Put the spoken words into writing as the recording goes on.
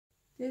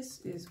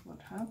This is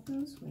what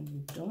happens when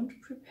you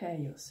don't prepare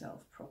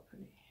yourself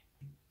properly.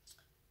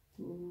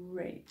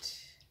 Great.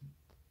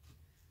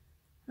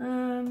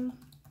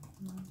 Mammoths.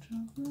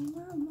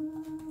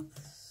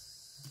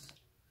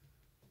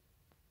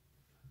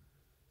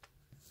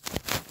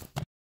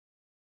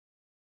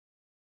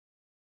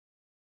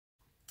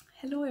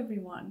 Hello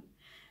everyone,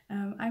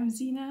 I'm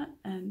Zina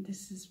and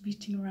this is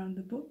Reading Around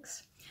the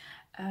Books.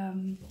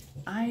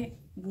 I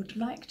would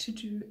like to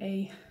do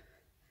a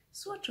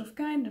sort of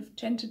kind of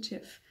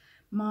tentative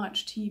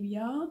March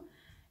TBR.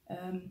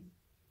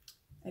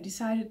 I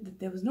decided that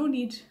there was no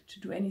need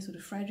to do any sort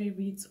of Friday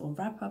reads or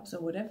wrap-ups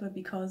or whatever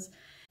because,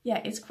 yeah,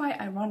 it's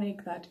quite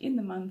ironic that in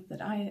the month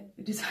that I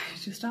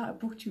decided to start a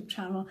booktube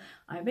channel,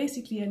 I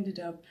basically ended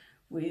up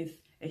with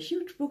a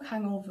huge book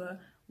hangover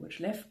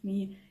which left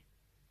me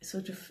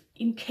sort of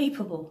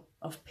incapable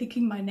of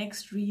picking my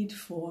next read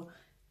for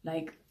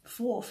like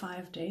 4 or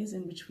 5 days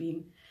in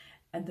between.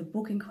 And the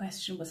book in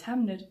question was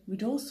Hamnet,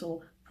 which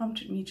also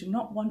prompted me to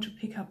not want to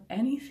pick up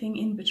anything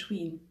in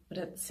between, but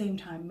at the same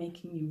time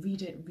making me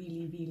read it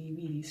really, really,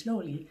 really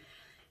slowly.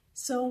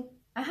 So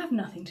I have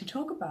nothing to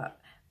talk about.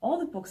 All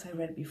the books I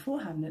read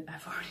before Hamnet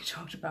I've already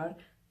talked about.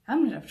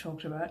 Hamnet I've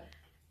talked about.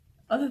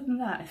 Other than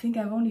that, I think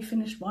I've only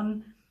finished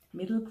one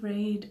middle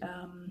grade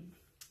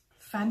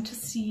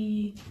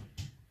fantasy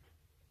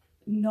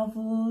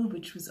novel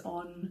which was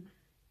on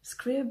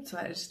Scribd, so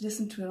I just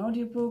listened to an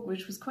audiobook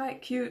which was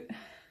quite cute.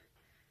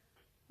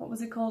 What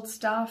was it called?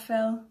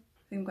 Starfell.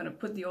 I think I'm going to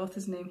put the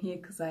author's name here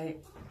because I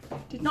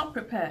did not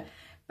prepare,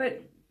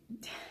 but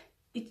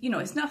it, you know,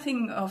 it's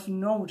nothing of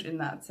note in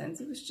that sense.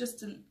 It was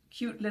just a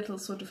cute little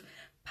sort of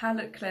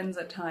palate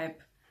cleanser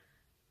type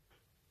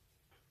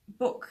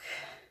book.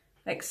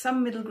 Like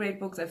some middle grade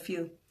books I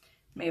feel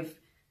may have,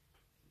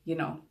 you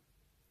know,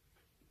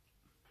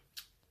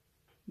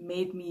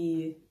 made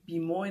me be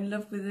more in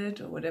love with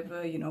it or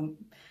whatever, you know,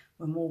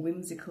 were more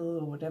whimsical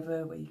or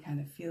whatever, where you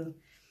kind of feel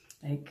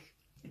like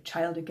a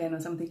child again or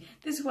something.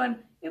 This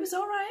one, it was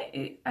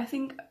alright. I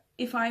think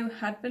if I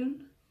had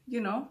been, you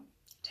know,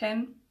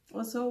 10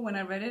 or so when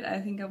I read it, I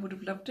think I would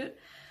have loved it.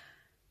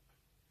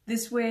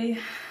 This way,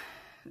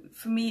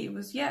 for me, it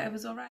was, yeah, it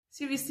was alright.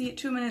 Seriously,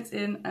 2 minutes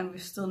in and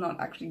we've still not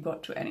actually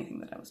got to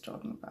anything that I was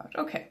talking about.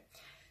 Okay,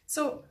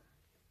 so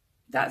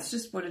that's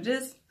just what it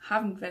is.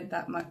 Haven't read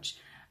that much.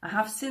 I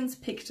have since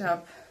picked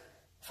up,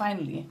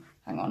 finally,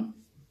 hang on,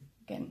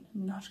 again,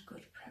 not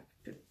good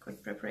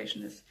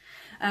preparation this.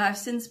 I've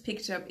since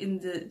picked up in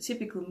the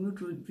typical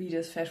mood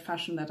readers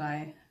fashion that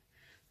I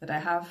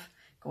have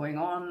going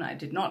on. I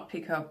did not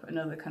pick up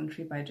Another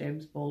Country by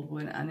James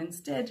Baldwin and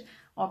instead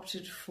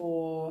opted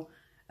for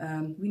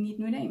We Need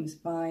New Names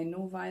by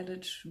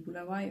NoViolet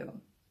Bulawayo,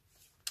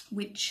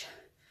 which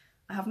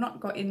I have not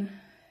got in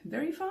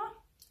very far.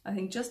 I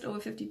think just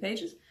over 50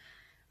 pages.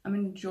 I'm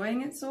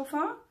enjoying it so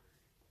far.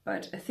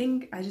 But I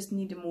think I just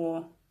need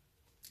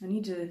I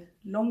need a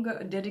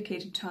longer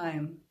dedicated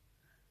time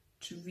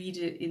to read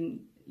it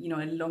in, you know,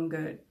 a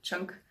longer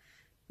chunk,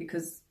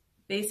 because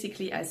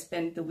basically I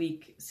spent the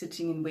week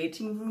sitting in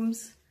waiting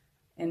rooms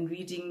and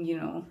reading, you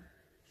know,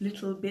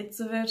 little bits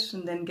of it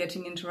and then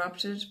getting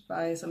interrupted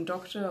by some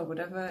doctor or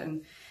whatever.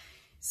 And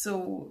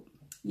so,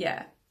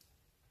 yeah,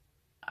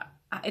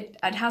 it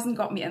hasn't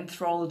got me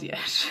enthralled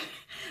yet,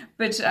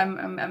 but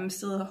I'm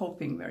still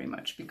hoping very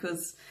much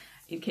because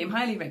it came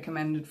highly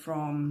recommended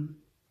from,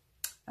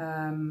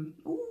 don't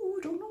know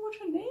what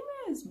her name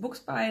is, Books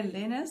by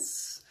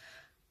Earnest. I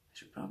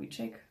should probably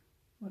check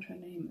what her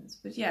name is.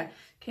 But yeah,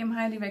 came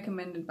highly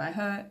recommended by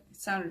her. It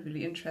sounded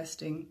really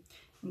interesting.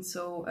 And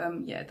so,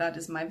 yeah, that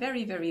is my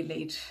very, very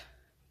late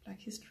Black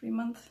History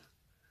Month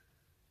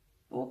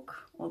book.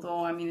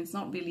 Although, I mean, it's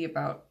not really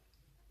about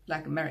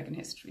Black American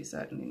history,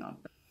 certainly not.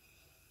 But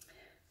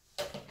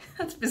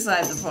that's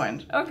beside the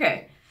point.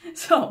 Okay.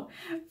 So,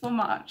 for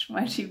March,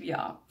 my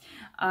TBR,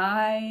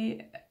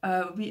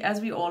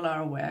 as we all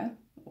are aware,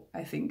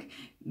 I think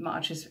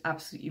March is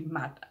absolutely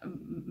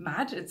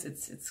mad.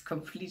 It's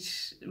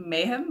complete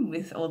mayhem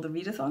with all the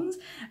readathons,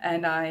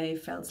 and I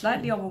felt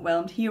slightly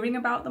overwhelmed hearing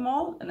about them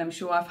all, and I'm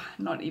sure I've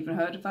not even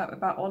heard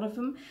about all of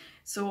them.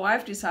 So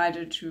I've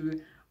decided to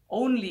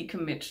only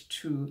commit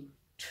to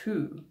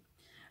 2.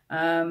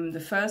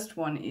 The first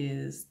one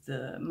is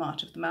the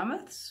March of the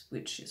Mammoths,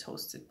 which is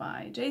hosted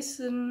by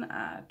Jason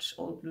at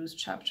Old Blues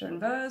Chapter and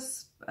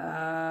Verse,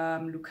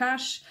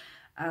 Lukash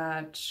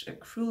at A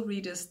Cruel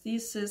Reader's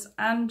Thesis,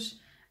 and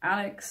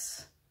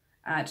Alex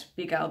at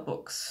Big Al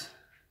Books.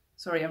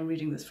 Sorry, I'm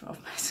reading this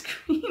off my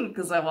screen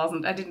because I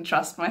didn't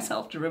trust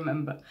myself to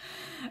remember.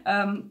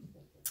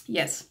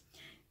 Yes,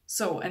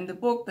 so, and the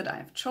book that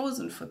I've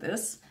chosen for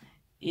this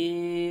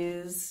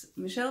is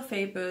Michel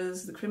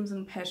Faber's The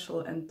Crimson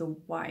Petal and the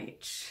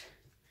White.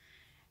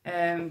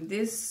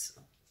 This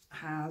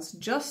has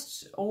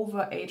just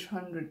over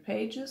 800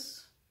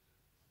 pages,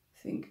 I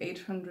think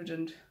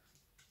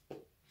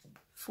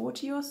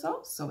 840 or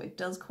so, so it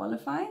does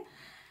qualify.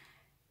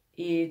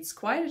 It's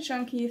quite a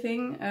chunky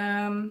thing,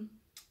 and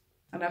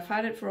I've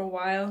had it for a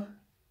while.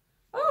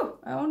 Oh,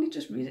 I only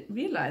just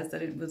realized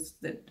that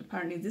that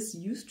apparently this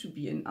used to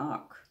be an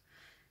ARC.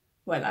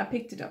 Well, I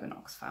picked it up in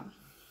Oxfam.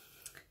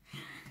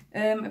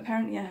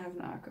 Apparently I have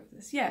an ARC of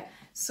this. Yeah,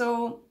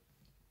 so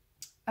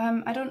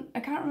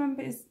I can't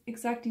remember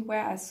exactly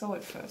where I saw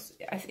it first.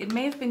 It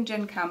may have been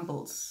Jen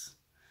Campbell's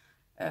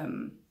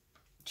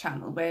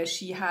channel, where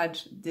she had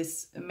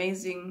this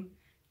amazing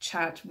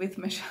chat with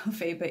Michel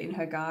Faber in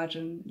her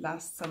garden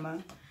last summer,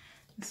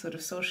 a sort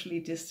of socially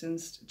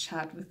distanced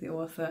chat with the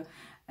author,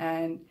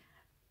 and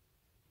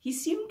he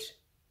seemed,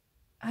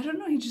 I don't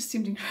know, he just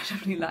seemed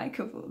incredibly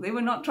likable. They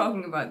were not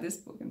talking about this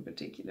book in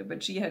particular,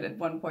 but she had at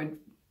one point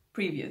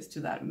previous to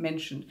that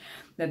mentioned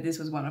that this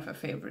was one of her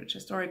favorite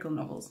historical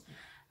novels.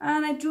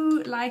 And I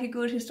do like a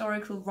good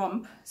historical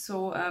romp,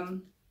 so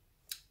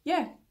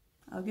yeah,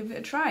 I'll give it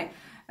a try.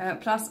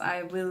 Plus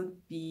I will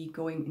be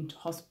going into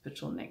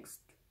hospital next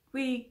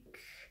week,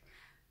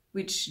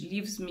 which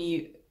leaves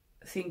me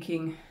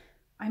thinking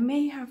I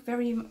may have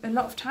a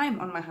lot of time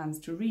on my hands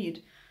to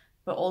read,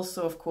 but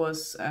also, of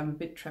course, a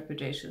bit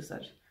trepidatious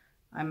that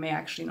I may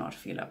actually not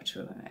feel up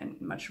to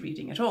much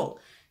reading at all.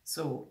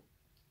 So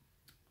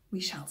we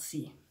shall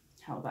see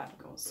how that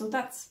goes. So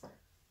that's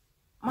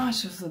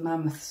March of the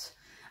Mammoths.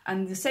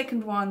 And the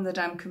second one that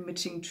I'm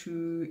committing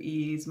to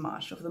is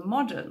March of the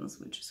Moderns,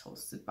 which is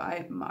hosted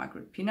by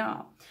Margaret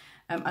Pinard.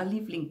 I'll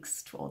leave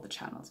links to all the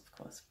channels, of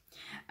course.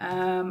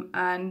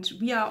 And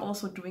we are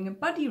also doing a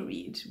buddy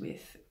read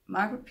with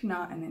Margaret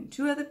Pinard and then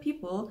 2 other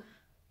people.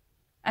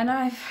 And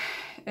I've,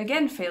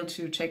 again, failed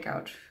to check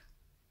out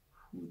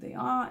who they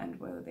are and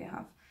whether they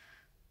have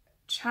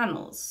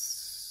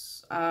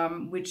channels,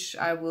 which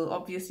I will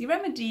obviously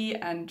remedy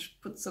and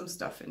put some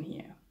stuff in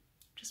here.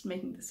 Just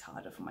making this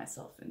harder for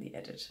myself in the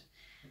edit.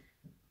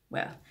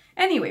 Well,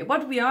 anyway,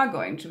 what we are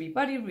going to be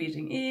buddy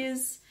reading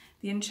is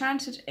The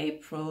Enchanted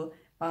April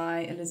by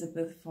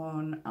Elizabeth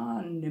von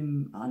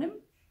Arnim. Arnim?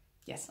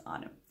 Yes,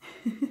 Arnim.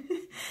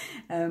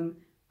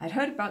 I'd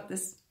heard about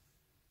this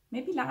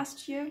maybe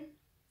last year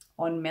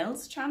on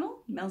Mel's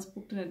channel, Mel's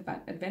Book and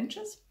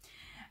Adventures.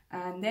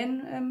 And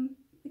then,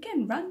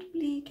 again,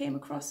 randomly came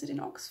across it in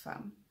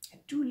Oxfam. I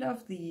do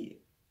love the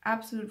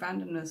absolute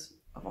randomness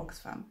of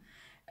Oxfam.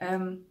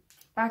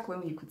 Back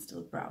when you could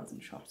still browse in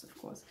shops, of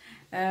course.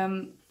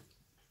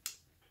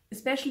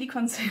 Especially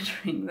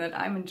considering that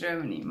I'm in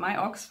Germany. My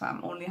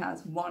Oxfam only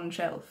has one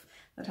shelf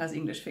that has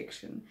English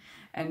fiction.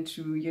 And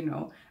to, you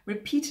know,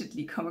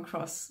 repeatedly come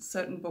across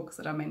certain books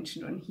that are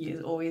mentioned on here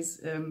is always,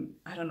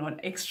 I don't know, an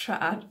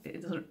extra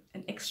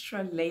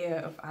layer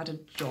of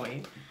added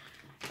joy.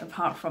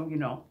 Apart from, you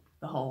know,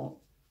 the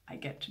whole, I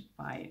get to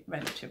buy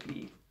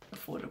relatively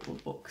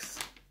affordable books.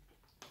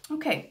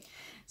 Okay,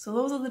 so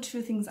those are the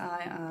 2 things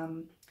I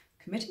am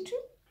committing to.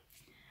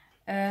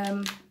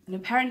 And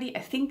apparently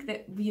I think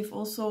that we have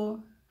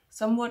also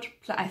somewhat,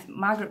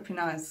 Margaret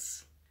Pinard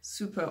is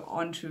super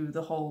onto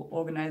the whole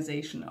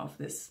organization of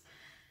this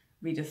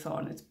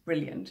readathon. It's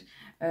brilliant.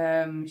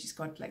 She's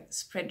got like the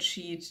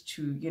spreadsheet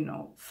to, you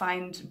know,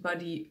 find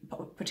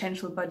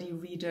potential buddy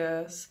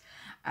readers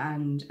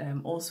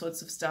and all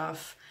sorts of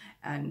stuff.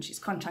 And she's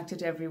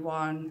contacted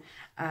everyone,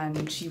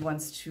 and she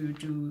wants to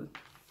do,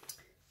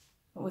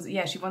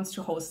 she wants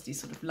to host these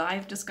sort of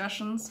live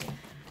discussions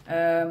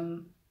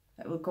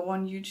that will go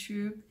on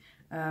YouTube.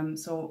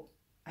 So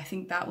I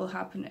think that will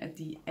happen at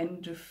the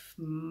end of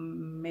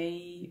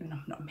May, no,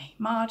 not May,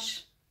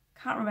 March.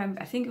 Can't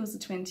remember. I think it was the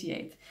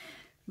 28th.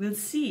 We'll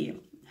see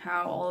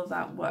how all of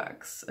that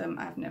works.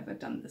 I've never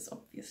done this,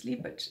 obviously,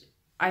 but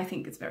I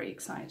think it's very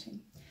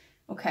exciting.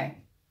 Okay.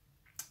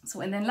 So,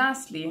 and then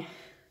lastly,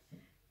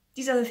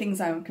 these are the things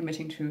I'm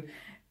committing to.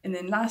 And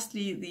then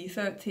lastly, the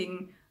third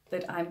thing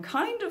that I'm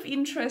kind of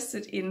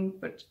interested in,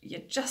 but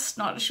you're just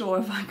not sure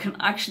if I can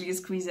actually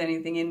squeeze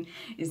anything in,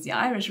 is the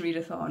Irish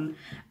Readathon.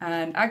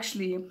 And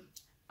actually,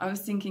 I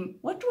was thinking,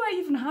 what do I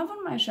even have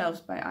on my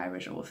shelves by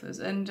Irish authors?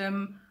 And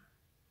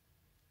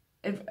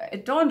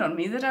it dawned on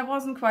me that I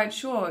wasn't quite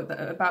sure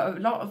about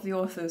a lot of the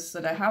authors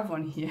that I have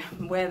on here,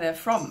 where they're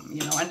from,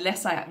 you know,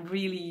 unless I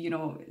really, you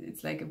know,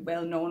 it's like a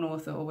well-known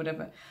author or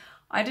whatever.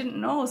 I didn't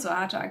know, so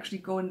I had to actually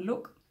go and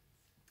look.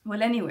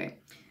 Well, anyway,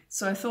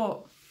 so I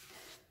thought,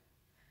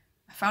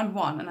 I found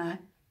one, and I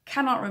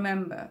cannot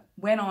remember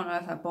when on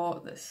earth I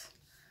bought this.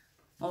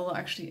 Although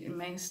actually it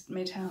may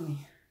tell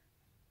me.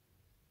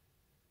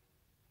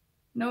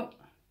 No,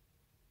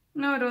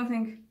 I don't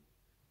think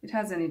it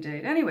has any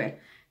date. Anyway,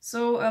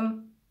 so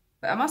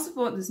but I must have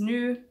bought this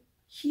new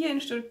here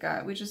in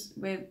Stuttgart, which is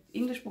where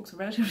English books are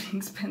relatively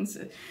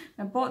expensive.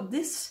 I bought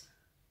this,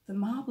 The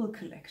Marble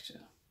Collector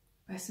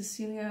by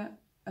Cecelia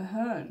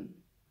Ahern.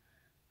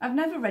 I've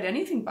never read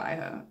anything by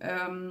her.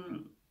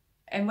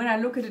 And when I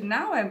look at it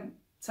now, I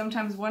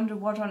sometimes wonder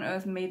what on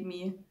earth made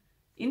me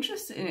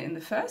interested in it in the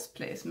first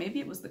place. Maybe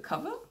it was the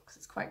cover, because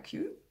it's quite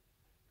cute.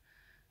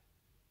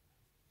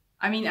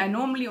 I mean, I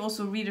normally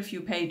also read a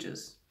few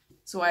pages,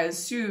 so I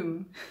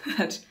assume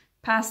that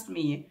past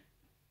me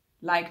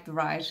liked the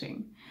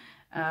writing.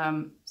 I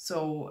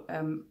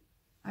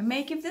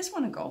may give this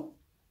one a go.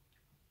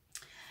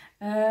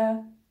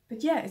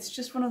 But yeah, it's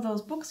just one of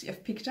those books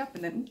you've picked up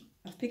and then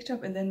I've picked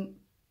up and then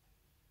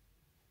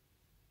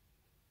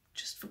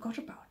just forgot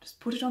about, just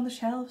put it on the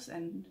shelves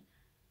and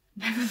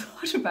never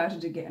thought about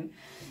it again.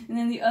 And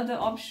then the other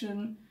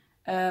option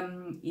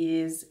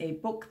is a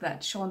book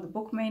that Sean the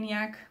Book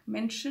Maniac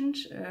mentioned,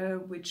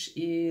 which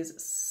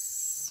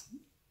is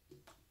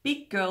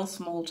Big Girl,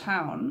 Small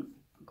Town.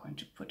 I'm going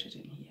to put it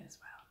in here as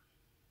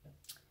well.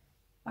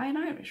 By an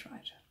Irish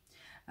writer.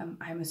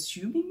 I'm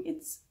assuming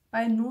it's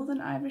by a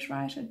Northern Irish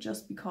writer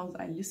just because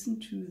I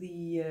listened to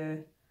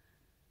the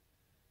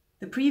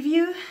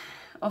preview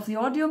of the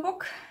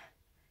audiobook,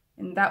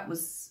 and that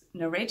was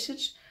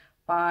narrated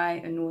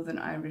by a Northern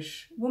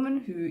Irish woman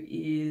who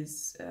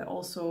is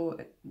also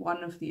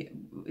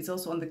is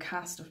also on the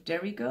cast of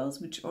Derry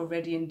Girls, which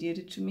already endeared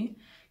it to me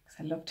because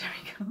I love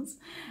Derry Girls.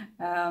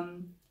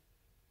 I'm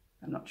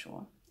not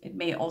sure. It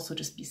may also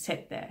just be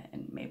set there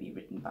and maybe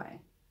written by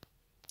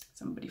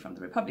somebody from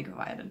the Republic of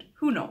Ireland.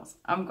 Who knows?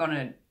 I'm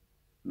gonna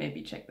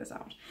maybe check this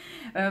out.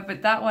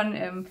 But that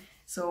one,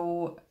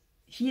 so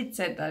he had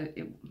said that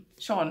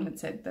Sean had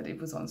said that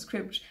it was on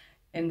script,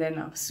 and then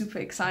I was super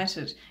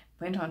excited,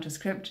 went on to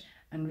script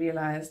and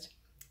realized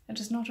it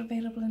is not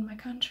available in my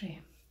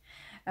country.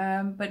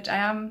 But I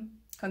am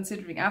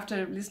considering,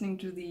 after listening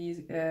to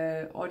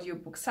the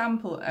audiobook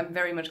sample, I'm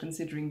very much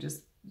considering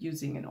just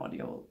using an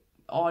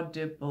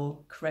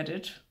audible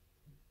credit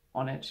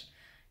on it,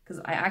 because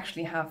I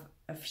actually have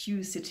a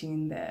few sitting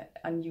in there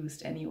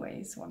unused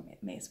anyway, so I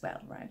may as well,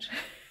 right?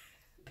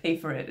 Pay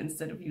for it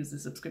instead of use the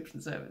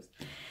subscription service.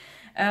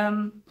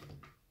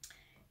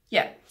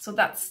 Yeah, so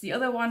that's the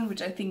other one,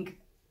 which I think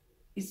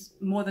is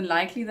more than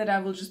likely that I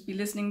will just be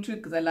listening to,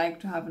 because I like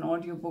to have an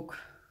audiobook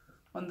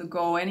on the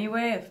go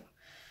anyway. If,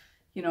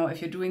 you know, if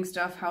you're doing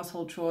stuff,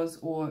 household chores,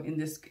 or in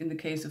the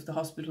case of the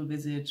hospital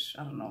visit,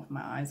 I don't know if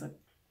my eyes are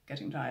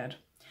getting tired.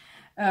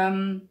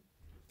 And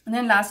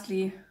then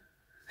lastly,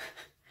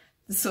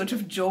 the sort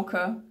of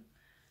joker,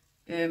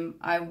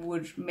 I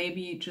would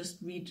maybe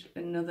just read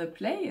another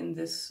play in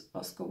this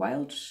Oscar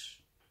Wilde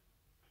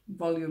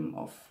volume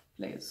of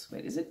plays.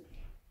 Wait, is it?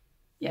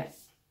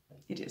 Yes,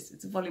 it is.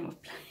 It's a volume of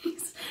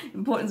plays.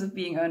 Importance of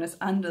Being Earnest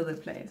under the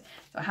plays.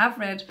 So I have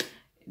read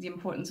The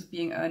Importance of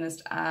Being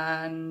Earnest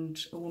and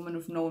A Woman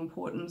of No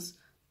Importance,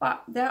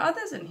 but there are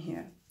others in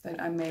here that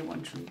I may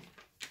want to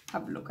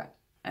have a look at.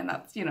 And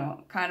that's, you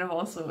know, kind of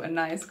also a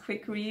nice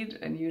quick read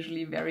and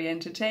usually very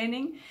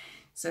entertaining.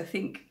 So I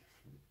think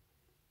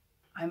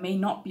I may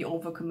not be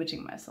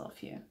overcommitting myself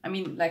here. I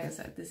mean, like I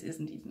said, this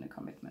isn't even a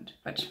commitment,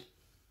 but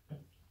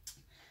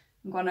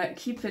I'm gonna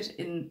keep it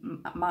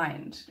in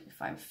mind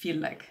if I feel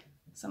like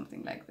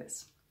something like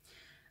this.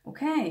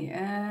 Okay,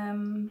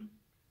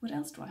 what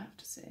else do I have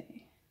to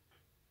say?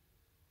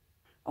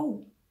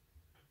 Oh,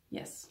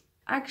 yes.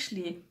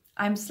 Actually,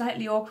 I'm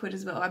slightly awkward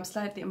as well.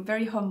 I'm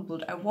very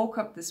humbled. I woke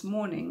up this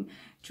morning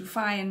to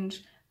find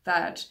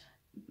that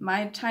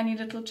my tiny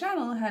little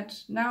channel had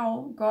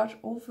now got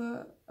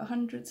over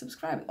 100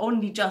 subscribers.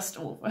 Only just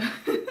over.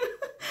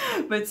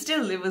 But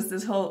still, it was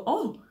this whole,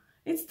 oh,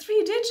 it's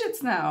 3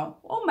 digits now.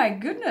 Oh my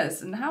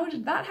goodness. And how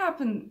did that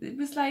happen? It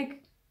was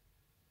like,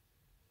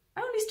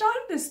 I only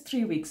started this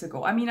 3 weeks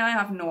ago. I mean, I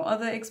have no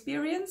other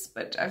experience,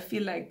 but I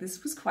feel like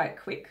this was quite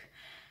quick.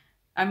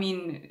 I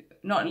mean,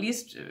 not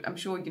least, I'm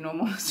sure, you know,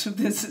 most of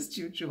this is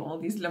due to all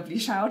these lovely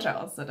shout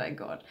outs that I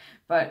got.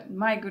 But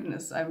my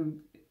goodness,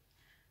 I'm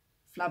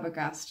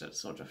flabbergasted,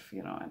 sort of,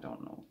 you know, I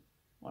don't know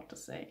what to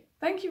say.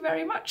 Thank you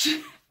very much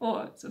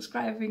for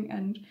subscribing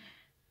and,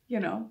 you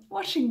know,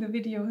 watching the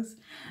videos.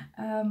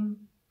 And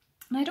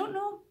I don't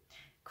know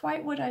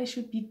quite what I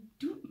should be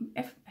doing.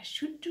 If I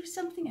should do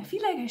something, I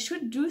feel like I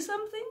should do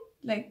something,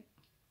 like,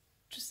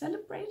 to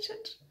celebrate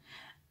it.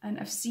 And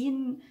I've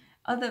seen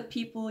other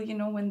people, you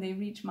know, when they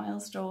reach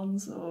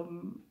milestones,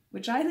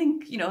 which I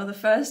think, you know, the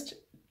first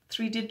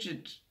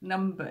 3-digit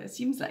number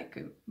seems like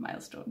a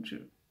milestone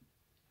to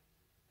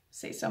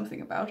say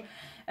something about.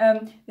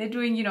 They're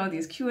doing, you know,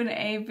 these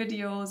Q&A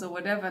videos or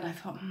whatever, and I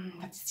thought,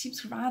 that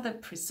seems rather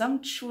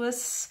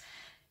presumptuous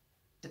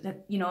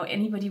that, you know,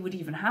 anybody would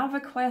even have a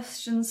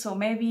question. So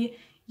maybe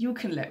you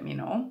can let me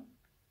know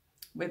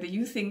whether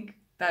you think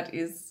that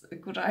is a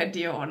good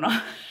idea or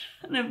not.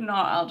 And if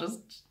not, I'll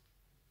just,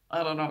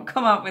 I don't know,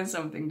 come up with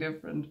something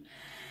different.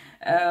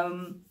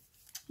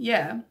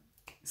 Yeah,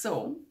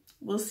 so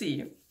we'll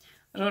see.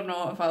 I don't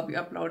know if I'll be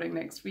uploading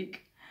next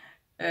week,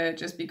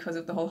 just because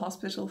of the whole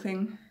hospital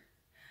thing.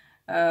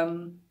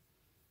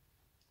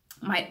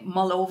 Might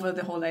mull over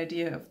the whole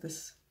idea of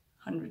this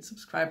 100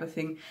 subscriber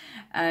thing,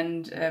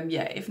 and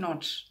yeah, if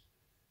not,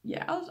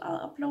 yeah, I'll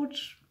upload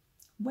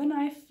when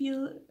I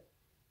feel,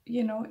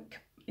 you know,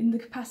 in the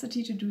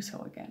capacity to do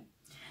so again.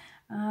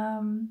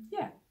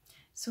 Yeah,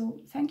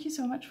 so thank you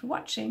so much for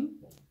watching.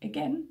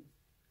 Again,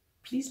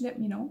 please let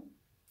me know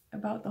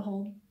about the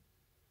whole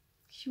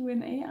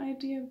Q&A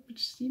idea,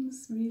 which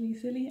seems really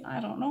silly, I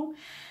don't know.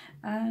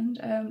 And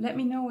let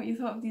me know what you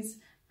thought of these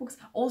books.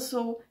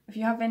 Also, if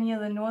you have any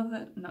other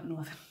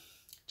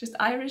just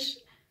Irish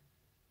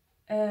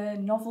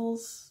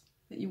novels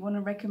that you want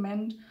to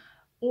recommend,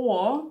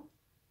 or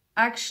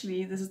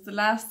actually, this is the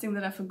last thing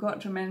that I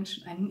forgot to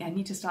mention. I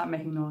need to start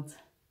making notes.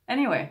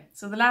 Anyway,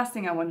 so the last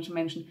thing I wanted to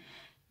mention,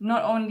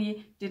 not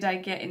only did I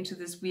get into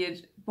this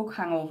weird book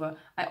hangover,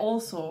 I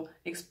also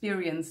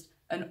experienced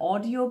an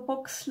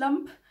audiobook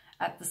slump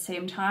at the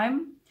same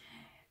time.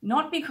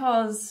 Not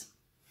because,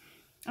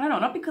 I don't know,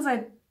 not because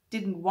I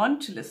didn't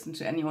want to listen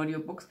to any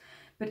audiobooks,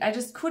 but I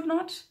just could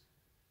not,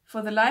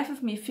 for the life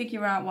of me,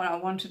 figure out what I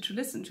wanted to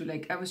listen to.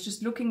 Like, I was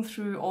just looking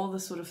through all the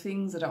sort of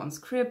things that are on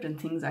script and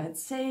things I had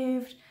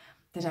saved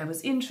that I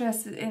was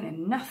interested in,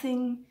 and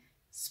nothing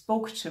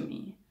spoke to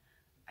me.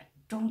 I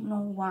don't know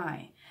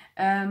why.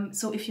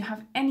 So if you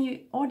have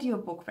any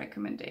audiobook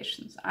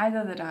recommendations,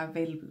 either that are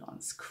available on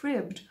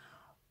Scribd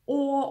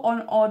or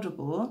on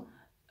Audible,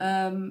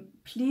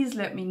 please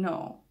let me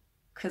know,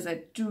 because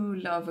I do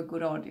love a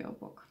good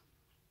audiobook.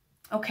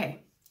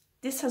 Okay,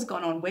 this has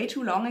gone on way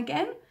too long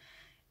again.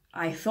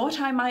 I thought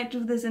I might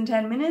do this in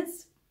 10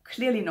 minutes,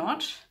 clearly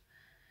not.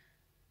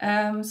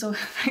 So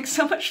thanks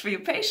so much for your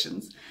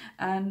patience,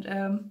 and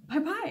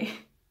bye-bye.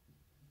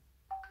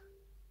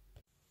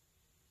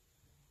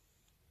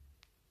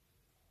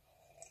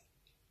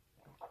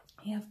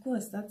 Yeah, of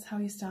course, that's how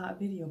you start a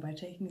video, by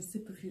taking a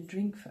sip of your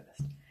drink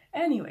first.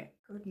 Anyway,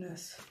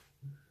 goodness,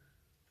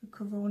 the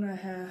corona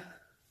hair,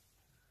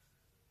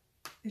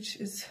 which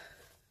is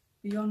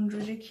beyond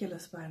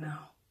ridiculous by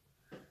now.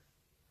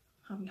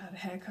 Haven't had a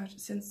haircut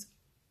since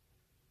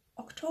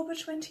October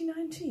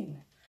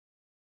 2019.